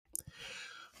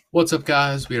What's up,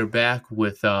 guys? We are back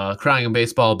with Crying in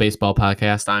Baseball, a baseball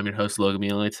podcast. I'm your host, Logan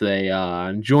Mealy. Today,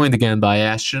 I'm joined again by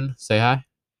Ashton. Say hi.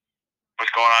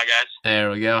 What's going on, guys?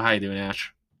 There we go. How you doing,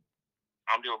 Ash?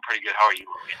 I'm doing pretty good. How are you,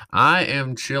 Logan? I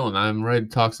am chilling. I'm ready to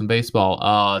talk some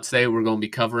baseball. Today we're going to be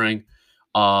covering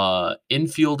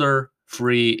infielder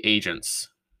free agents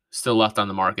still left on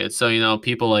the market. So,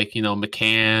 people like,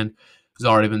 McCann, who's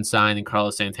already been signed, and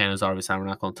Carlos Santana's already signed. We're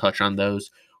not going to touch on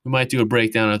those. We might do a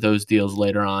breakdown of those deals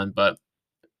later on, but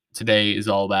today is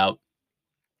all about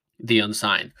the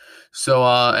unsigned. So,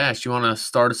 Ash, you want to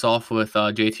start us off with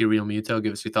JT Realmuto?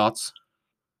 Give us your thoughts.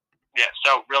 Yeah,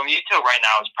 so Realmuto right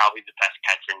now is probably the best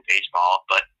catcher in baseball,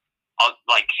 but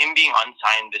like him being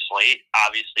unsigned this late,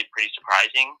 obviously pretty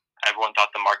surprising. Everyone thought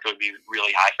the market would be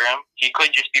really high for him. He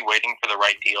could just be waiting for the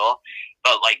right deal,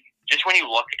 but like just when you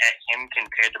look at him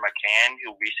compared to McCann,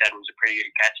 who we said was a pretty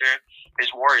good catcher,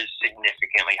 his WAR is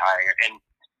significantly higher. And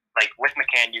like with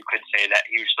McCann, you could say that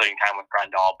he was splitting time with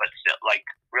Grandal, but still, like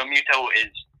Realmuto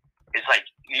is like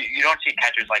you don't see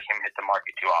catchers like him hit the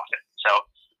market too often. So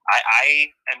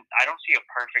I don't see a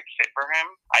perfect fit for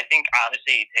him. I think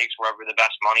honestly he takes wherever the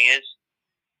best money is.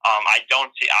 I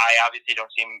obviously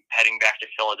don't see him heading back to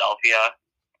Philadelphia.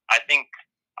 I think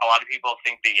a lot of people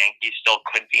think the Yankees still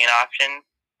could be an option.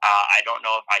 I don't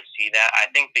know if I see that. I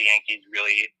think the Yankees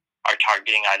really are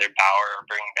targeting either Bauer or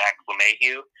bringing back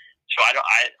LeMahieu. So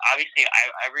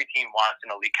every team wants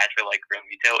an elite catcher like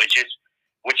Realmuto. It's just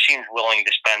which team's willing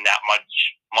to spend that much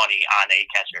money on a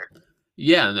catcher.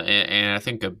 Yeah, and I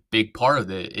think a big part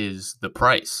of it is the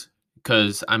price.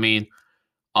 Because I mean,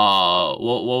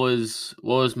 what was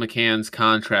McCann's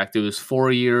contract? It was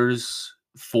 4 years,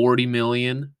 $40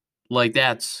 million. Like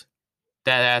that's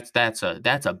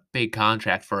a big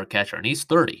contract for a catcher, and he's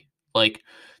 30. Like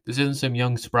this isn't some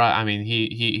young spry. I mean,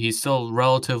 he's still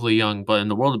relatively young, but in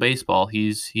the world of baseball,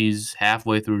 he's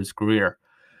halfway through his career.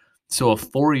 So a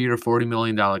 4-year, $40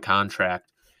 million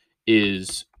contract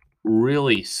is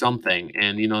really something,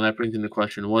 and that brings into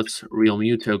question what's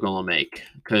Realmuto gonna make?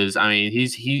 Because I mean,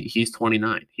 he's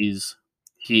 29. He's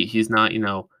not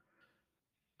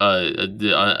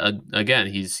again,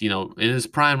 he's in his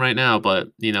prime right now, but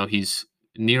he's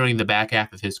nearing the back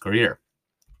half of his career.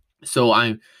 So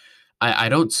I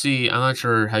don't see. I'm not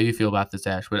sure how you feel about this,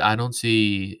 Ash, but I don't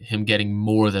see him getting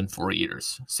more than 4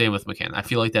 years. Same with McCann. I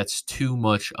feel like that's too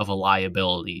much of a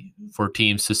liability for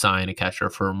teams to sign a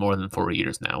catcher for more than 4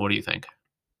 years now. What do you think?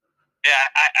 Yeah,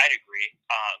 I'd agree.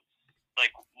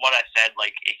 Like what I said,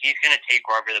 like he's going to take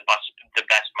wherever the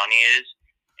best money is,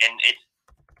 and it's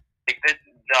like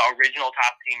the original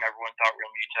top team everyone thought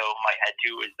Realmuto might head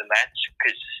to is the Mets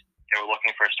because they were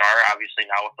looking for a star. Obviously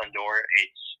now with Lindor,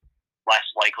 it's less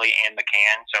likely, and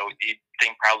McCann, so you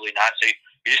think probably not. So you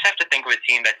just have to think of a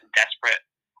team that's desperate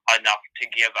enough to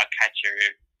give a catcher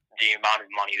the amount of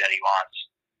money that he wants.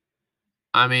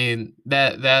 I mean,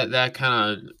 that kind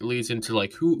of leads into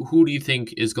like who do you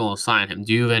think is going to sign him?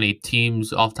 Do you have any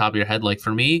teams off the top of your head? Like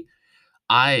for me,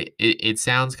 it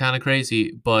sounds kind of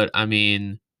crazy, but I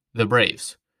mean the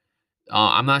Braves.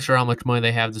 I'm not sure how much money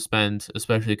they have to spend,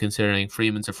 especially considering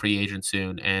Freeman's a free agent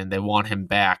soon and they want him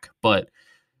back. But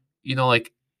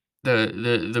like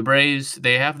the Braves,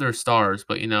 they have their stars,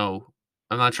 but I'm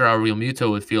not sure how Realmuto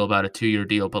would feel about a 2-year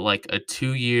deal, but like a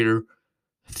 2-year,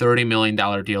 $30 million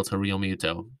deal to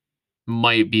Realmuto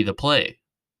might be the play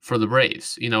for the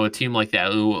Braves. A team like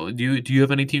that. Do you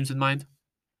have any teams in mind?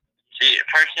 See,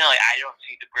 personally, I don't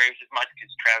see the Braves as much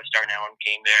because Travis Darnell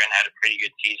came there and had a pretty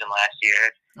good season last year.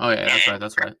 Oh yeah, that's right.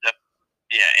 That's right.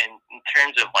 In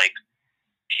terms of like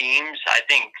teams, I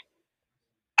think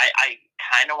I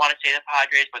kind of want to say the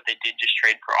Padres, but they did just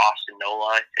trade for Austin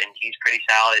Nola, and he's pretty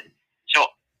solid. So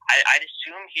I'd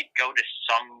assume he'd go to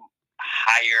some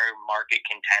higher market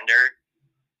contender,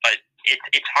 but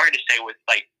it's hard to say with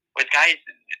guys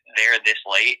there this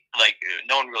late. Like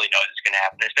no one really knows what's going to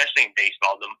happen, especially in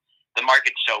baseball. The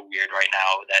market's so weird right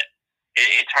now that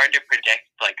it's hard to predict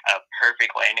like a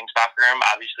perfect landing spot for him.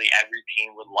 Obviously, every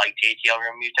team would like JT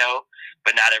Realmuto,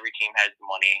 but not every team has the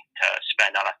money to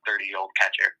spend on a 30-year-old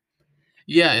catcher.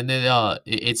 Yeah, and then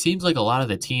it seems like a lot of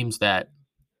the teams that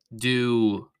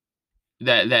do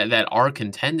that are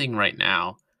contending right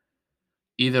now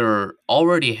either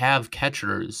already have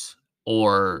catchers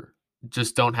or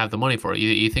just don't have the money for it.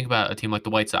 You think about a team like the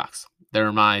White Sox.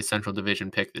 They're my Central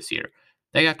Division pick this year.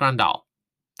 They got Grandal.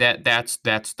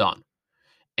 That's done.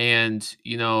 And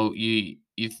you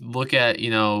look at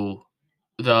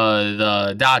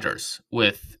the Dodgers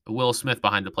with Will Smith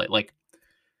behind the plate. Like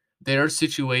there are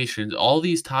situations. All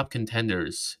these top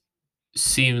contenders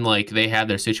seem like they have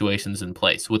their situations in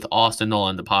place with Austin Nola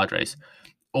and the Padres,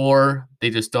 or they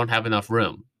just don't have enough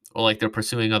room, or like they're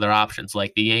pursuing other options,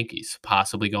 like the Yankees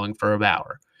possibly going for a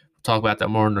Bauer. We'll talk about that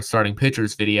more in the starting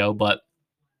pitchers video, but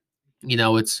it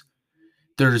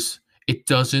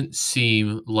doesn't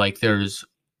seem like there's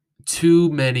too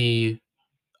many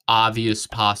obvious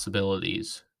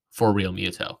possibilities for Real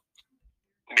Muto.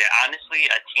 Yeah, honestly,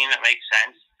 a team that makes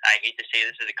sense. I hate to say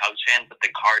this as a Cubs fan, but the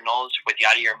Cardinals with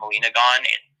Yadier Molina gone,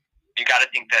 and you got to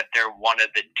think that they're one of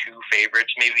the two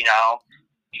favorites maybe now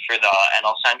for the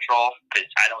NL Central, because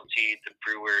I don't see the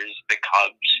Brewers, the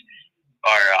Cubs,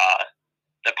 or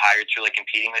the Pirates really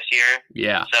competing this year.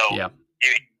 Yeah. So yeah.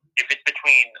 If it's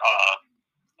between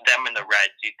them and the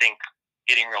Reds, you think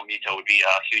getting Real Muto would be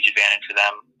a huge advantage for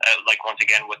them. Like once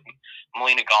again with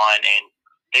Molina gone, and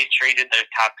they traded their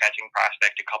top catching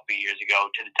prospect a couple of years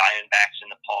ago to the Diamondbacks in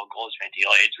the Paul Goldschmidt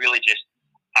deal. It's really just,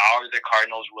 are the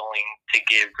Cardinals willing to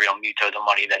give Real Muto the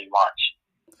money that he wants?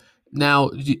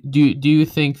 Now, do you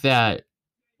think that,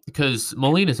 because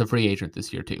Molina's a free agent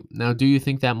this year too. Now, do you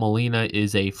think that Molina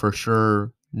is a for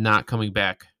sure not coming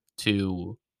back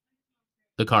to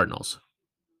the Cardinals?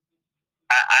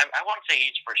 I won't say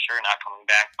he's for sure not coming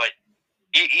back, but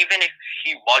even if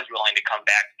he was willing to come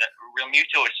back, Real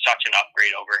Muto is such an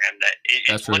upgrade over him that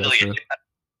it's literally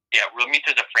Real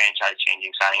Muto's a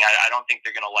franchise-changing signing. I don't think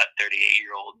they're going to let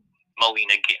 38-year-old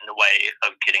Molina get in the way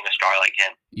of getting a star like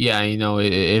him. Yeah,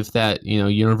 if that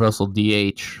universal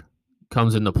DH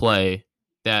comes into play,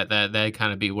 that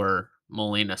kind of be where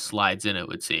Molina slides in, it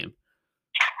would seem.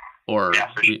 Or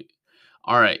yeah, for sure.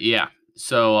 All right, yeah.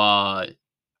 So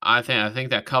I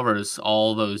think that covers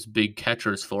all those big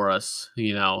catchers for us.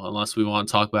 Unless we want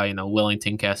to talk about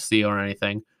Wellington Castillo or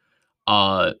anything.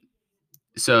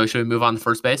 So should we move on to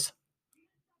first base?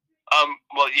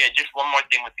 Well, yeah, just one more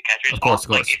thing with the catchers. Of course.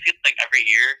 Like, it feels like every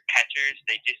year, catchers,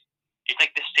 it's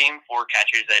like the same four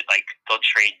catchers that, like, they'll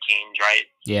trade teams, right?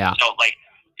 Yeah. So, like,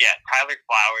 yeah, Tyler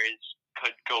Flowers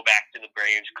could go back to the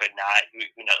Braves, could not.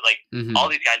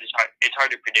 All these guys, it's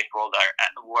hard to predict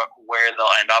where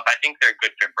they'll end up. I think they're a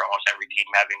good fit for almost every team,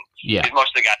 because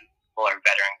most of the guys are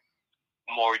veteran,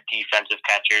 more defensive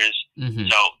catchers.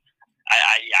 Mm-hmm. So,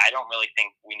 I don't really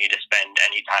think we need to spend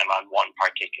any time on one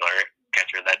particular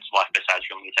catcher that's left besides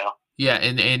Real Muto. Yeah,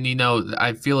 and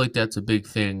I feel like that's a big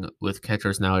thing with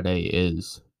catchers nowadays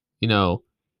is,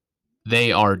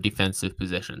 they are defensive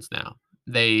positions now.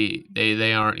 They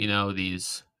aren't,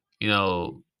 these,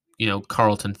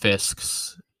 Carlton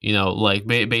Fisks, like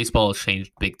baseball has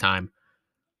changed big time.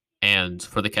 And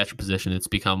for the catcher position, it's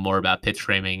become more about pitch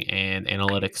framing and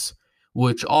analytics,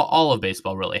 which all of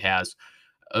baseball really has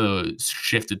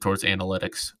shifted towards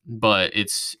analytics. But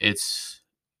it's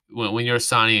when you're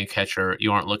assigning a catcher,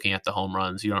 you aren't looking at the home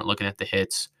runs, you aren't looking at the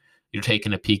hits, you're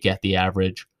taking a peek at the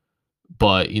average.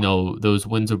 But those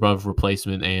wins above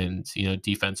replacement and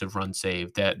defensive run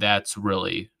save, that's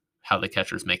really how the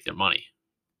catchers make their money.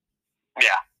 Yeah,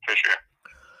 for sure.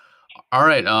 All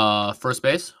right, first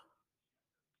base.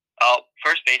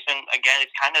 First baseman, again,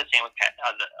 it's kind of the same with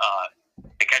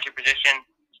the catcher position.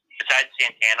 Besides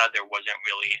Santana, there wasn't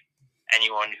really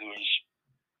anyone who's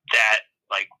that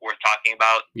worth talking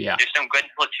about. Yeah. There's some good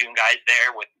platoon guys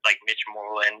there with Mitch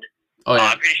Moreland. Oh yeah.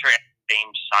 I'm pretty sure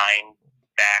James signed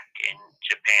back in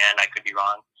Japan. I could be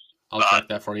wrong. I'll check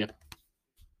that for you.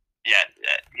 Yeah,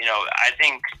 I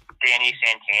think Danny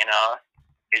Santana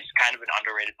is kind of an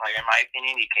underrated player in my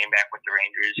opinion. He came back with the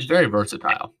Rangers. He's very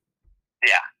versatile.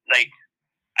 Yeah,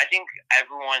 I think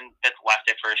everyone that's left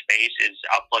at first base is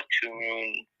a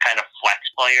platoon kind of flex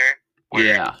player.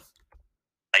 Where,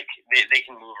 they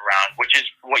can move around, which is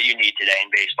what you need today in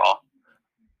baseball.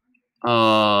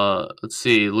 Let's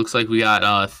see. Looks like we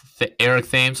got Eric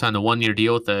Thames on a 1-year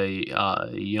deal with the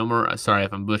Yomiuri. Sorry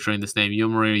if I'm butchering this name.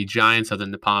 Yomiuri Giants of the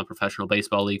Nippon Professional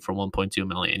Baseball League for $1.2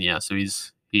 million. Yeah, so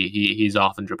he's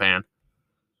off in Japan.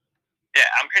 Yeah,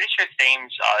 I'm pretty sure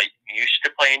Thames used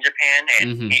to play in Japan,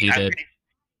 and he did.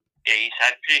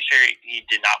 I'm pretty sure he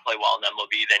did not play well in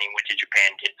MLB. Then he went to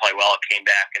Japan, did play well, came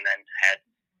back, and then had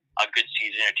a good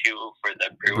season or two for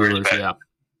the Brewers. But,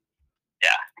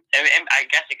 yeah. And I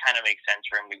guess it kind of makes sense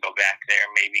for him to go back there,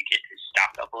 maybe get his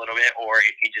stock up a little bit, or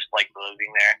if he just liked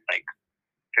living there,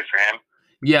 good for him.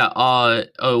 Yeah.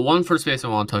 One first base I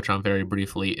want to touch on very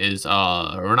briefly is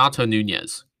Renato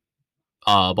Nunez,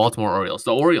 Baltimore Orioles.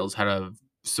 The Orioles had a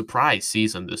surprise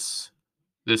season this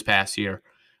past year.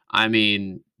 I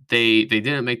mean, they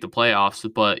didn't make the playoffs,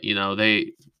 but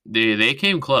they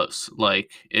came close.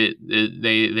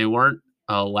 They weren't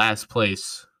a last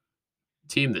place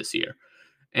team this year.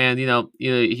 And a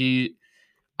 .7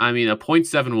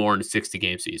 WAR in a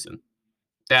 60-game season.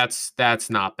 That's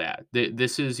not bad.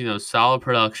 This is solid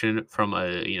production from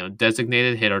a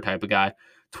designated hitter type of guy.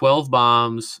 12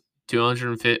 bombs,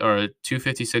 250 or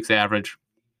 256 average.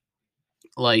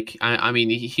 Like, I mean,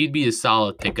 he'd be a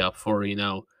solid pickup for,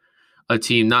 a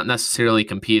team not necessarily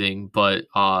competing, but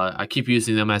I keep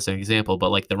using them as an example, but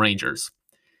like the Rangers,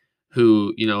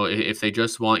 who, if they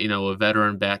just want, a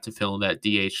veteran bat to fill in that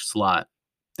DH slot,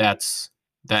 that's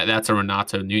a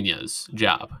Renato Nunez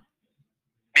job.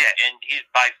 Yeah, and he's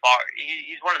by far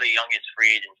he's one of the youngest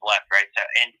free agents left, right? So,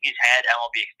 and he's had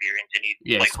MLB experience, and he's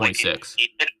he's 26.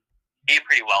 He did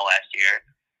pretty well last year.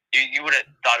 You would have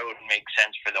thought it would make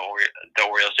sense for the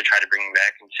Orioles to try to bring him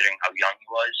back, considering how young he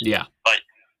was. Yeah, but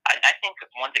I think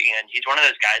one thing, and he's one of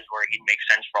those guys where he'd make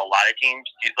sense for a lot of teams.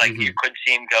 He's like you could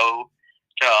see him go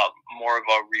to more of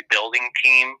a rebuilding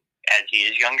team as he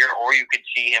is younger, or you could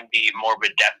see him be more of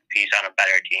a depth piece on a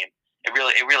better team. It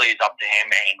really is up to him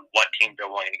and what teams are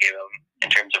willing to give him in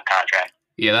terms of contract.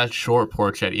 Yeah, that short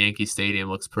porch at Yankee Stadium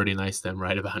looks pretty nice to them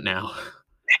right about now.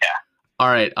 Yeah. All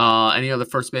right. Any other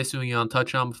first baseman you want to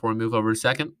touch on before we move over to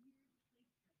second?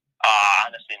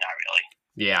 Honestly, not really.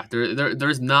 Yeah,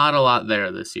 there's not a lot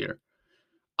there this year.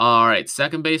 All right,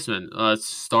 second baseman. Let's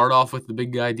start off with the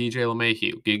big guy, DJ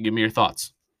LeMahieu. Give me your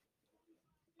thoughts.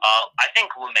 I think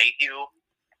LeMahieu,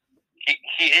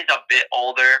 he is a bit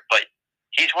older, but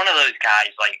he's one of those guys,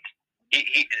 like,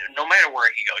 he no matter where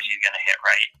he goes, he's going to hit,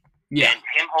 right? Yeah. And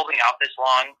him holding out this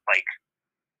long, like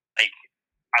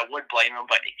I would blame him,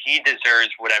 but he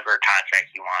deserves whatever contract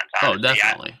he wants. Honestly. Oh,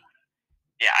 definitely.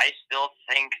 I still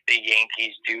think the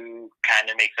Yankees do kind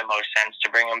of make the most sense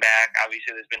to bring him back.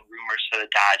 Obviously, there's been rumors for the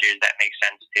Dodgers that make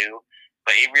sense too.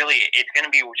 But it's going to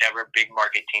be whichever big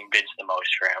market team bids the most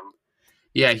for him.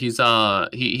 Yeah, he's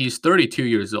 32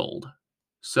 years old.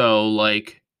 So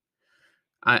like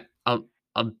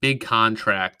a big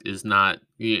contract is not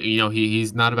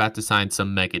he's not about to sign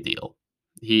some mega deal.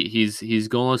 He's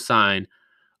going to sign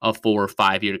a 4 or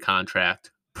 5 year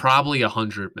contract, probably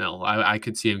 $100 million. I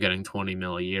could see him getting $20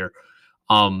 million a year.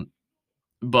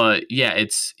 But yeah,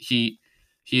 he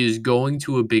is going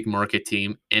to a big market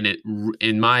team, and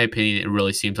in my opinion, it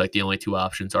really seems like the only two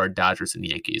options are Dodgers and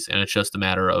Yankees, and it's just a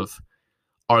matter of,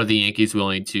 are the Yankees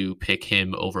willing to pick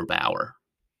him over Bauer?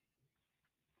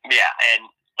 Yeah, and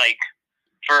like,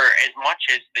 for as much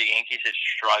as the Yankees have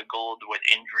struggled with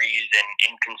injuries and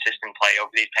inconsistent play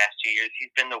over these past 2 years,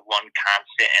 he's been the one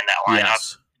constant in that lineup.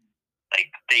 Yes.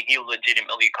 Like, he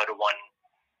legitimately could have won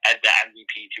as the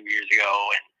MVP 2 years ago,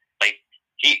 and like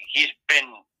he's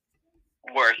been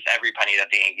worth every penny that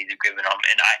the Yankees have given him.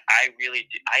 And I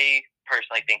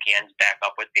personally think he ends back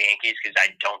up with the Yankees because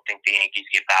I don't think the Yankees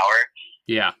get Bauer.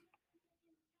 Yeah.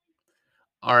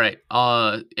 All right.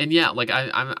 And yeah, like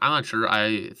I'm not sure.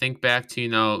 I think back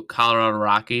to Colorado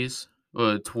Rockies,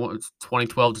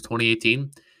 2012 to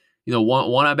 2018.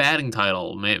 Won a batting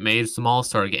title, made some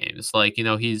All-Star games. Like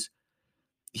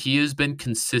he has been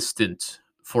consistent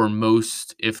for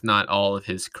most, if not all, of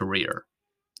his career,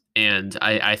 and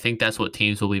I think that's what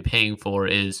teams will be paying for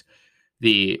is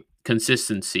the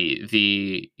consistency,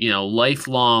 the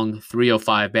lifelong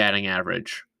 305 batting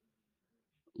average.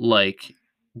 Like.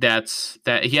 That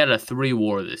he had a 3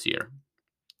 WAR this year.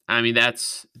 I mean,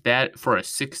 that for a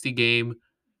 60 game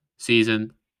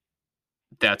season.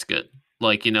 That's good.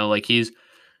 Like he's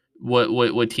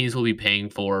what teams will be paying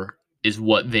for is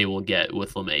what they will get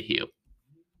with LeMahieu.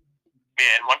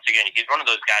 Yeah, and once again, he's one of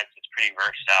those guys that's pretty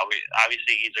versatile.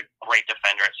 Obviously, he's a great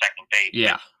defender at second base.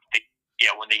 Yeah.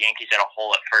 When the Yankees had a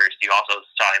hole at first, you also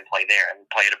saw him play there and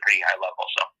play at a pretty high level.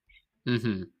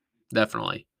 So.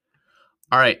 Definitely.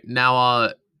 All right,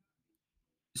 now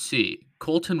see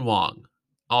Colton Wong,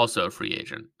 also a free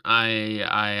agent.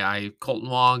 Colton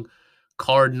Wong,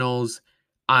 Cardinals.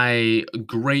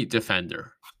 Great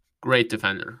defender.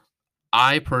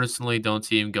 I personally don't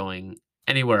see him going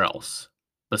anywhere else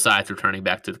besides returning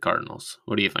back to the Cardinals.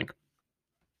 What do you think?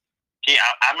 Yeah,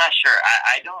 I'm not sure.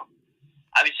 I don't.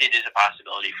 Obviously, it is a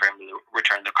possibility for him to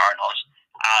return to the Cardinals.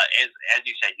 As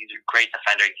you said, he's a great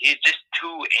defender. He's just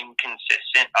too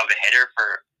inconsistent of a hitter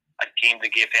for a team to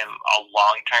give him a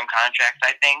long-term contract,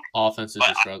 I think. Offense is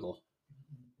a struggle.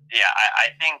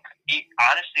 I think,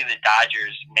 honestly, the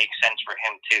Dodgers make sense for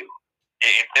him, too.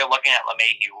 If they're looking at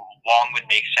LeMahieu, Wong would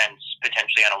make sense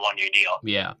potentially on a 1-year deal.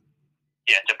 Yeah.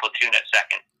 Yeah, to platoon at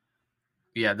second.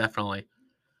 Yeah, definitely.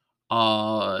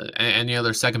 Any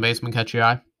other second baseman catch your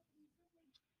eye?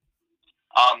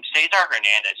 Cesar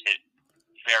Hernandez hit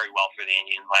very well for the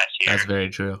Indians last year. That's very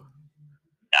true.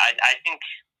 I think,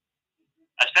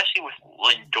 especially with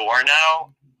Lindor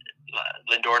now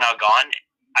gone,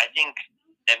 I think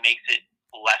that makes it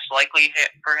less likely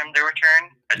for him to return.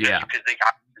 Yeah. Because they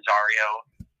got Rosario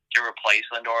to replace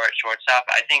Lindor at shortstop.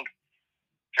 I think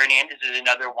Hernandez is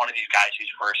another one of these guys who's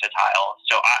versatile.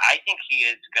 So I think he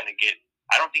is going to get.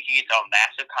 I don't think he gets a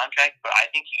massive contract, but I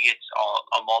think he gets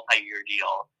a multi-year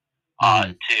deal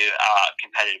to a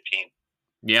competitive team.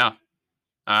 Yeah,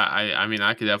 I mean,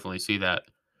 I could definitely see that.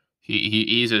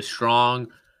 He's a strong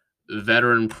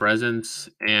veteran presence,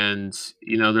 and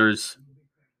there's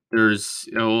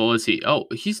well, let's see. Oh,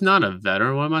 he's not a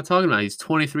veteran. What am I talking about? He's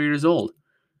 23 years old.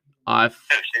 Cesar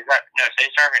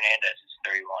Hernandez is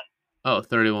 31. Oh,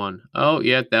 31. Oh,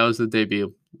 yeah, that was the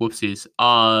debut. Whoopsies.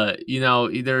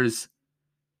 There's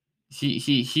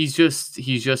he's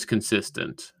just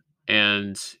consistent,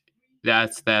 and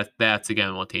that's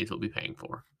again what teams will be paying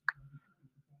for.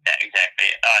 Yeah, exactly.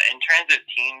 In terms of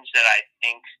teams that I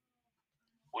think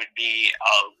would be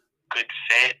a good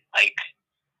fit, like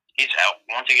he's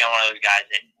once again one of those guys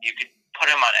that you could put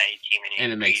him on any team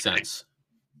and it makes sense.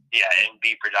 And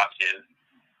be productive.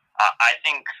 I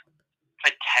think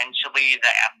potentially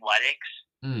the Athletics,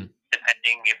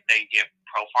 depending if they get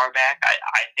Profar back.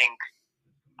 I think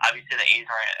obviously the A's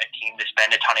aren't a team to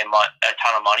spend a ton of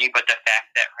money, but the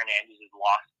fact that Hernandez is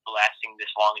lasting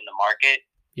this long in the market,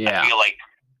 I feel like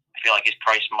his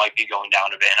price might be going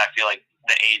down a bit, and I feel like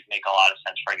the A's make a lot of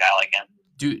sense for a guy like him.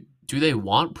 Do they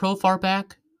want Profar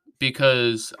back?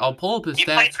 Because I'll pull up his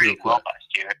stats real quick. Well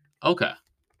last year. Okay.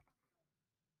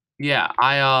 Yeah,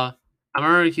 I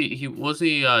remember he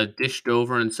wasn't dished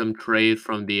over in some trade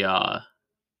from the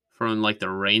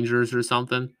Rangers or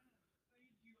something.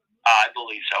 I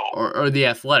believe so. Or the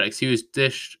Athletics. He was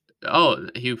dished. Oh,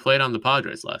 he played on the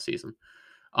Padres last season.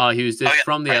 He was dished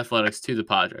from the Athletics to the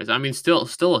Padres. I mean, still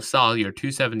a solid year.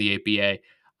 278 BA,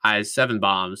 has 7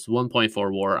 bombs,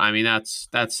 1.4 WAR. I mean, that's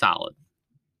solid.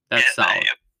 That's solid.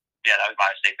 Yeah, that was my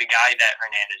mistake. The guy that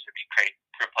Hernandez would be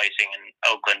replacing in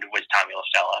Oakland was Tommy La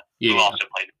Stella, who also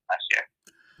played last year.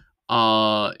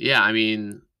 Yeah, I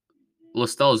mean, La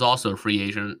Stella is also a free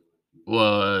agent.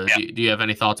 Do you have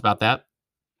any thoughts about that?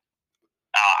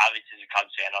 Obviously, as a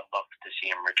Cubs fan, I'd love to see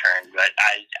him return, but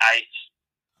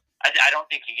I don't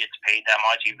think he gets paid that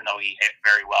much, even though he hit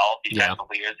very well these past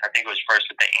couple years. I think it was first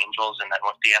with the Angels and then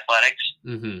with the Athletics.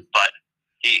 Mm-hmm. But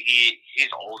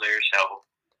he's older, so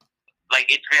like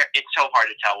it's so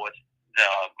hard to tell with the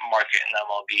market in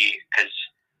MLB because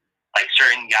like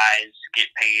certain guys get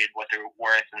paid what they're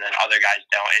worth and then other guys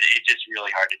don't. It's just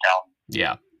really hard to tell.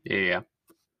 Yeah.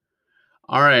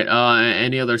 All right.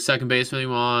 Any other second baseman you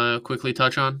want to quickly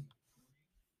touch on?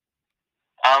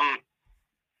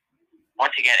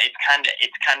 Once again,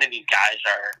 it's kind of these guys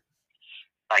are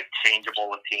like changeable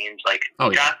with teams. Like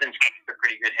Johnson's a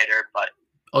pretty good hitter, but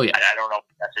I don't know if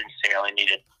that's necessarily need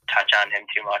to touch on him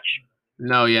too much.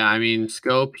 No, yeah, I mean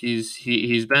Scope,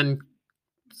 he's been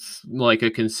like a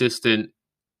consistent,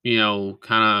 he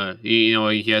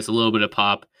has a little bit of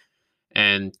pop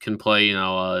and can play,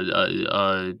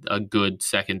 a good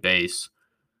second base.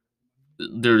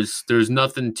 There's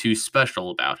nothing too special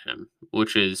about him,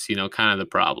 which is, kind of the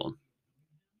problem.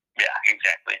 Yeah,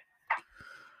 exactly.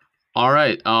 All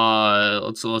right,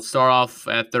 let's start off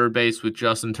at third base with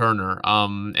Justin Turner.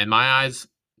 In my eyes,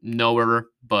 nowhere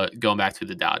but going back to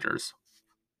the Dodgers.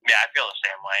 Yeah, I feel the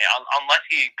same way. Unless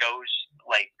he goes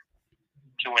like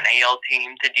to an AL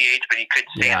team to DH, but he could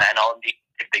stay in the NL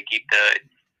if they keep the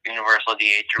universal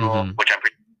DH rule, which I'm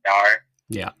pretty sure they are.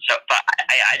 Yeah. So, but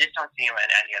I just don't see him in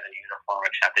any other uniform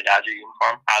except the Dodger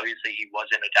uniform. Obviously, he was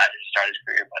in a Dodger to start his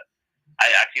career, but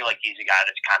I feel like he's a guy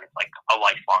that's kind of like a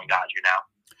lifelong Dodger now.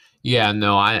 Yeah,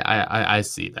 no, I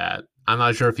see that. I'm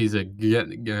not sure if he's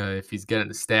getting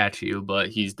a statue,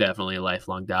 but he's definitely a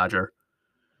lifelong Dodger.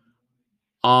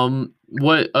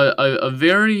 What a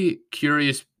very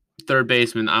curious third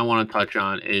baseman I want to touch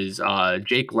on is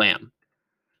Jake Lamb.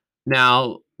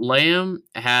 Now, Lamb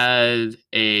had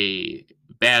a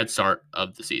bad start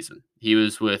of the season. He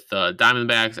was with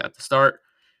Diamondbacks at the start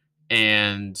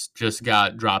and just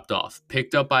got dropped off.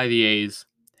 Picked up by the A's,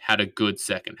 had a good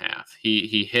second half.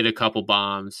 He hit a couple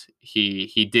bombs.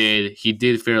 He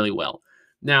did fairly well.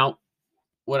 Now,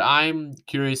 what I'm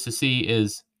curious to see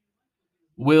is,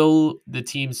 will the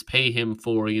teams pay him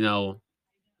for,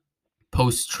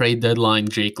 post-trade deadline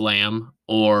Jake Lamb?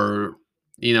 Or,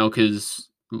 because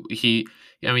he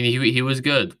was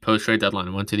good post-trade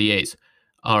deadline, went to the A's,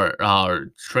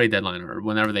 or trade deadline, or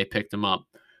whenever they picked him up.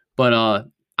 But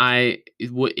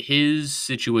his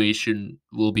situation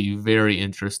will be very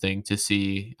interesting to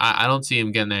see. I don't see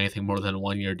him getting anything more than a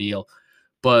 1-year deal.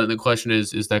 But the question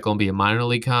is that going to be a minor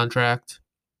league contract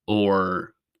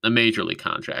or a major league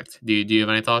contract? Do you have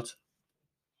any thoughts?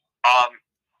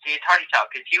 It's hard to tell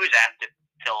because he was asked to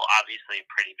fill obviously a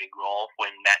pretty big role when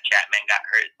Matt Chapman got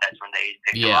hurt. That's when they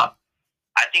picked him up.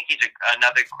 I think he's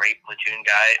another great platoon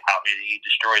guy. Obviously, he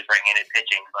destroys right-handed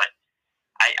pitching, but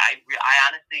I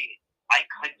honestly I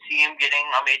could see him getting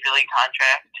a major league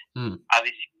contract.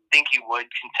 Obviously, I think he would,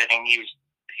 considering he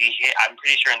hit. I'm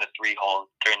pretty sure in the 3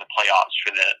 hole during the playoffs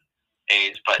for the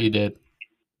A's, but he did.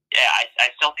 Yeah, I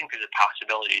still think there's a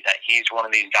possibility that he's one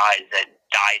of these guys that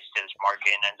dies to this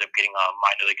market and ends up getting a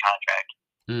minor league contract.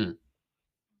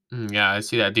 Yeah, I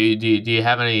see that. Do you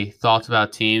have any thoughts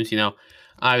about teams?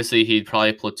 Obviously he'd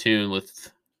probably platoon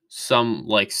with some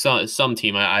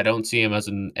team. I don't see him as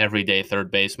an everyday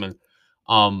third baseman.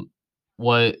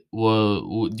 What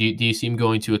do you see him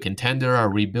going to a contender, a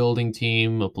rebuilding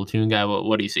team, a platoon guy?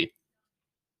 What do you see?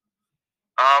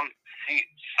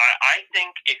 I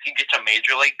think if he gets a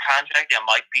major league contract, it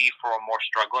might be for a more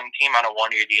struggling team on a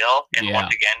 1-year deal, and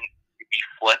once again, be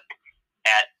flipped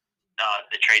at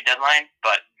the trade deadline.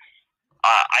 But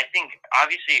I think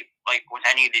obviously, like with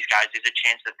any of these guys, there's a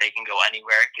chance that they can go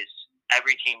anywhere because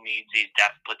every team needs these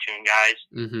depth platoon guys.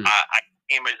 I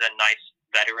think him as a nice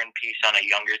veteran piece on a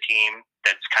younger team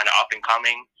that's kind of up and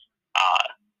coming.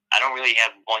 I don't really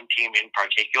have one team in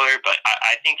particular, but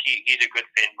I think he's a good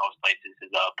fit in most places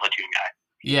as a platoon guy.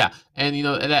 Yeah, and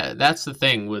that's the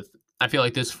thing with, I feel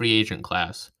like, this free agent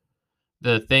class.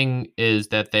 The thing is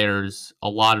that there's a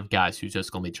lot of guys who's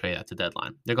just going to be traded at the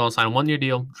deadline. They're going to sign a 1-year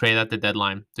deal, trade at the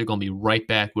deadline. They're going to be right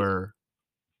back where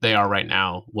they are right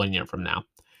now 1 year from now.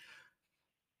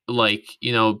 Like,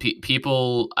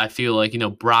 people, I feel like,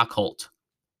 Brock Holt,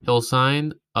 he'll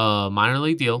sign a minor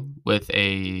league deal with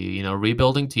a,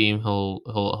 rebuilding team. He'll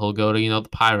go to, the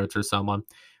Pirates or someone.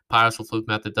 Pirates will flip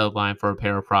him at the deadline for a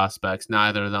pair of prospects.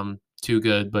 Neither of them too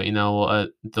good, but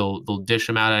they'll dish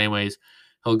him out anyways.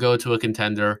 He'll go to a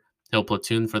contender. He'll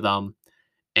platoon for them,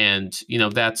 and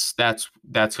that's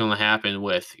going to happen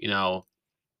with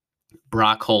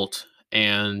Brock Holt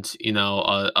and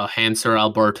a Hanser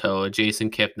Alberto, a Jason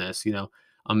Kipnis,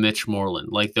 a Mitch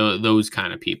Moreland, like those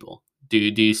kind of people. Do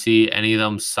you see any of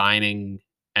them signing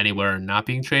anywhere and not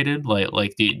being traded?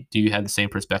 Like do you have the same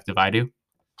perspective I do?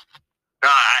 No,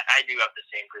 I do have the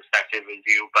same perspective as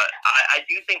you, but I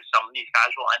do think some of these guys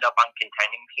will end up on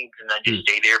contending teams and then just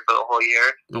stay there for the whole year.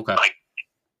 Okay. Like,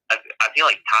 I feel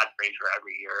like Todd Frazier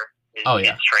every year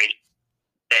gets traded.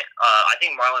 I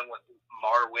think Marwin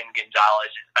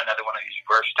Gonzalez is another one of these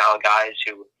versatile guys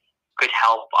who could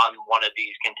help on one of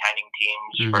these contending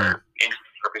teams for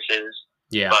injury purposes.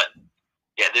 Yeah. But,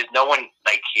 yeah, there's no one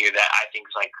like here that I think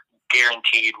is, like,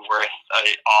 guaranteed worth a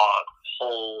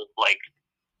whole, like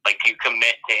you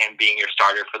commit to him being your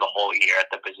starter for the whole year at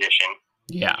the position.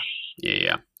 Yeah.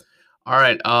 All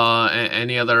right.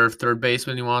 Any other third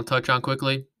baseman you want to touch on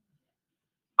quickly?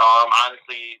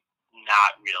 Honestly,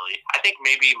 not really. I think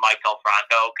maybe Maikel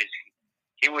Franco, because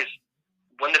he was,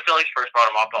 when the Phillies first brought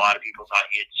him up, a lot of people thought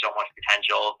he had so much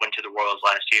potential. Went to the Royals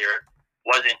last year,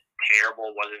 wasn't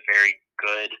terrible, wasn't very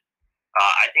good.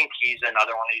 I think he's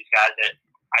another one of these guys that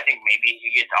I think maybe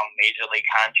he gets a major league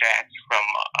contract from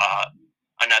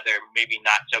another maybe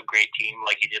not so great team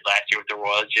like he did last year with the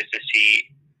Royals, just to see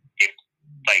if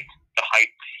like the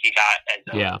hype he got as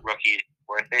a rookie is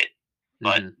worth it.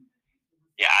 But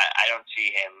yeah, I don't see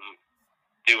him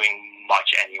doing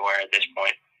much anywhere at this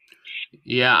point.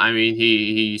 Yeah, I mean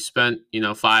he spent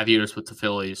 5 years with the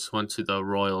Phillies, went to the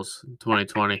Royals in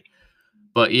 2020,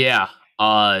 but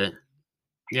I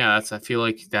feel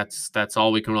like that's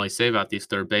all we can really say about these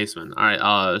third basemen. All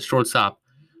right, shortstop.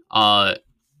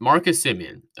 Marcus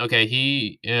Semien. Okay,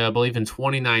 he I believe in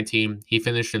 2019 he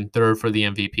finished in third for the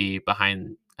MVP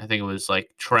behind, I think it was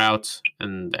like Trout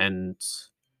and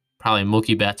probably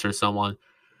Mookie Betts or someone.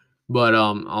 But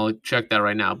I'll check that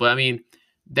right now. But I mean,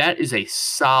 that is a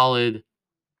solid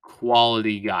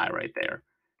quality guy right there.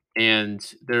 And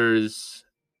there's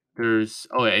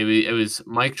it was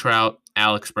Mike Trout,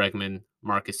 Alex Bregman,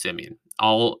 Marcus Semien,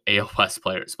 all AL West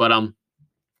players. But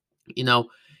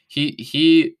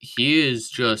he is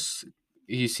just,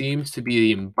 he seems to be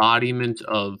the embodiment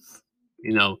of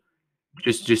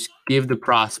just give the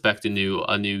prospect a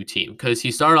new team, because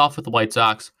he started off with the White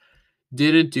Sox,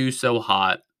 didn't do so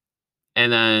hot,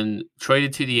 and then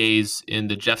traded to the A's in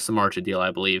the Jeff Samardzija deal,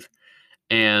 I believe,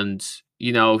 and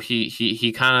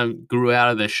he kind of grew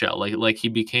out of the shell, like he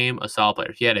became a solid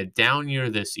player. He had a down year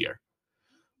this year.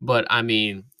 But I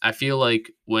mean, I feel like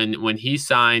when he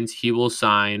signs, he will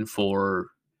sign for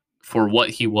what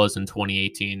he was in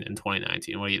 2018 and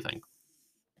 2019. What do you think?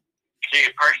 See,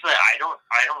 personally, I don't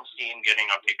see him getting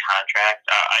a big contract.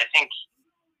 I think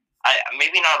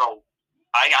maybe not a.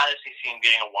 I honestly see him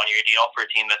getting a 1-year deal for a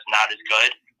team that's not as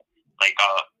good. Like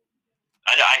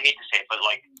I hate to say it, but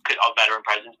like a veteran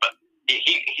presence. But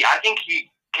he I think he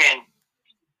can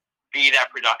be that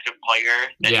productive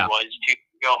player that he Yeah. was 2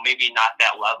 years ago. Maybe not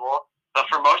that level, but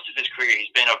for most of his career, he's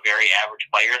been a very average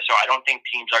player. So I don't think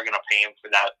teams are going to pay him for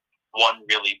that one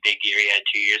really big year he had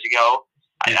 2 years ago.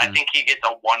 I think he gets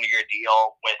a 1-year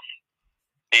deal with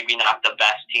maybe not the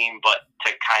best team, but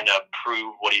to kind of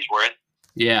prove what he's worth.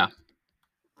 Yeah.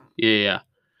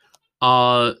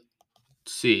 Let's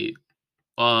see.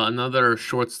 Another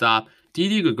shortstop,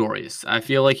 Didi Gregorius. I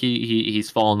feel like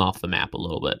he's fallen off the map a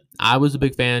little bit. I was a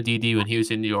big fan of Didi when he was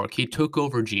in New York. He took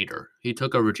over Jeter. He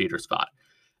took over Jeter's spot.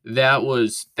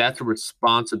 That's a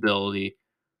responsibility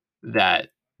that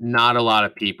not a lot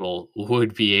of people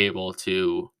would be able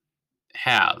to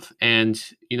have. And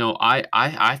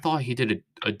I thought he did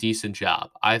a decent job.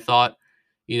 I thought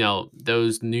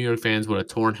those New York fans would have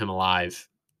torn him alive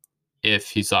if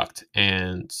he sucked.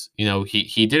 And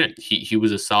he didn't. He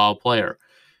was a solid player.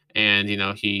 And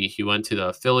he went to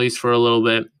the Phillies for a little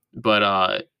bit.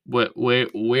 But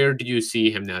where do you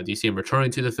see him now? Do you see him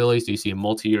returning to the Phillies? Do you see a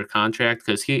multi-year contract?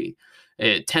 Because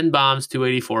 10 bombs,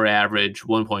 284 average,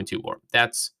 1.2 WAR.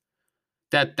 That's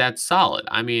solid.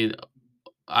 I mean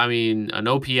an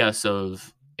OPS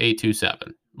of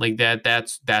 827. Like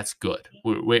that's good.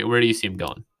 Where do you see him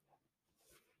going?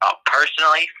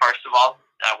 Personally, first of all,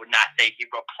 I would not say he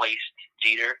replaced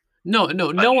Jeter. No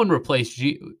one replaced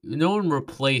no one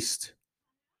replaced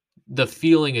the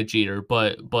feeling of Jeter,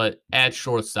 but at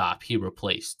shortstop he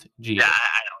replaced Jeter. Yeah,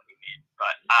 I know what you mean,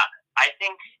 but I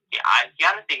think he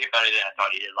honestly did better than I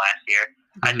thought he did last year.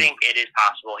 Mm-hmm. I think it is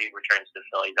possible he returns to the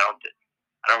Phillies. I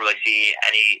don't really see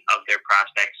any of their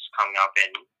prospects coming up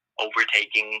and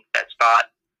overtaking that spot.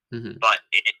 Mm-hmm. But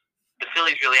the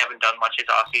Phillies really haven't done much this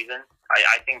offseason.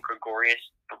 I think Gregorius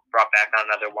brought back on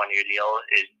another 1-year deal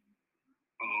is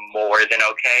more than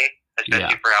okay,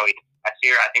 especially for how he did last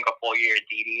year. I think a full year at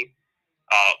Didi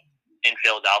in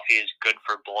Philadelphia is good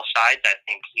for both sides. I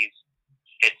think he's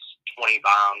hits 20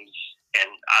 bombs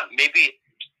and maybe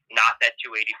not that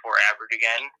 284 average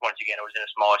again. Once again, it was in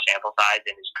a smaller sample size,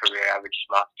 and his career average is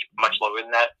much lower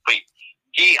than that. But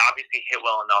he obviously hit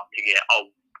well enough to get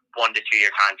a 1 to 2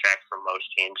 year contract for most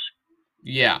teams.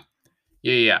 Yeah.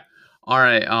 All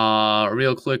right.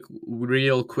 Real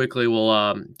quickly,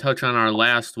 we'll touch on our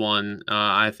last one.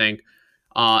 I think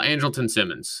Andrelton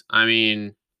Simmons. I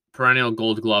mean, perennial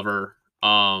Gold Glover.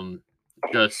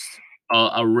 Just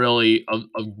a really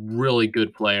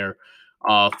good player.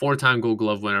 4-time Gold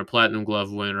Glove winner, Platinum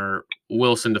Glove winner,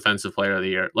 Wilson Defensive Player of the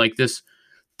Year. Like this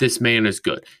man is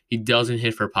good. He doesn't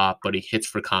hit for pop, but he hits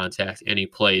for contact, and he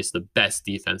plays the best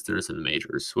defense there is in the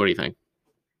majors. What do you think?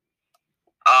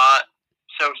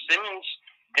 So Simmons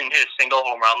didn't hit a single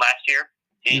home run last year.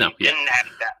 He didn't have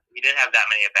that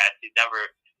many at bats. He's never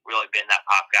really been that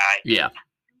pop guy. Yeah.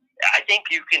 I think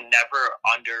you can never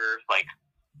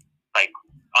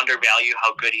undervalue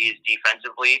how good he is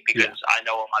defensively, because I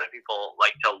know a lot of people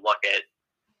like to look at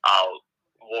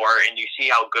WAR, and you see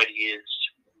how good he is,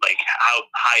 like how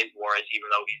high his WAR is, even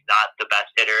though he's not the best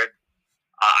hitter.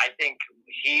 I think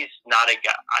he's not a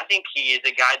guy. I think he is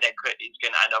a guy that is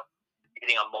going to end up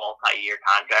getting a multi-year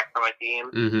contract from a team.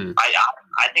 Mm-hmm.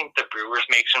 I think the Brewers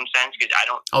make some sense, because I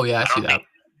don't. Oh yeah, I see that.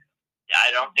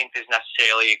 I don't think there's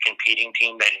necessarily a competing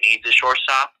team that needs a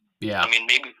shortstop. Yeah. I mean,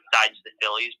 maybe besides the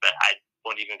Phillies, but I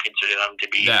wouldn't even consider them to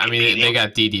be. Yeah, I mean, they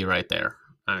got Didi right there.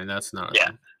 I mean, that's not.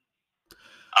 Yeah.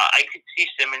 I could see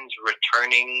Simmons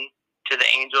returning to the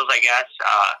Angels, I guess.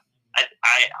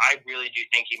 I really do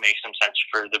think he makes some sense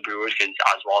for the Brewers, because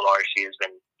Oswaldo Arcia has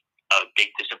been a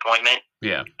big disappointment.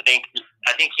 Yeah. I think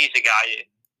he's a guy.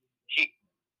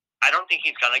 I don't think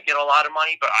he's gonna get a lot of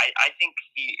money, but I think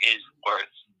he is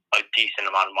worth a decent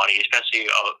amount of money,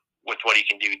 especially with what he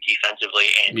can do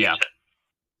defensively. And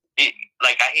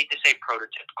I hate to say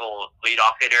prototypical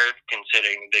leadoff hitter,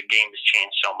 considering the game has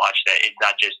changed so much that it's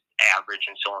not just average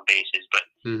and stolen bases, but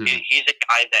he's a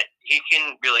guy that he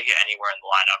can really hit anywhere in the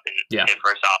lineup and hit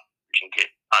for a solid and get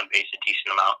on base a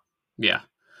decent amount. Yeah.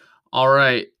 All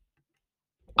right.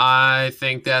 I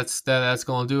think that's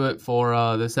going to do it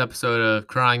for this episode of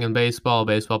Crying in Baseball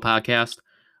podcast.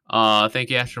 Thank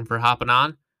you, Ashton, for hopping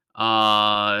on.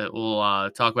 We'll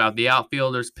talk about the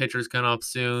outfielders, pitchers coming up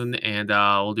soon, and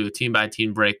we'll do a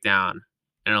team-by-team breakdown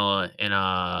in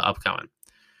upcoming.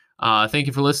 Thank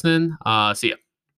you for listening. See ya.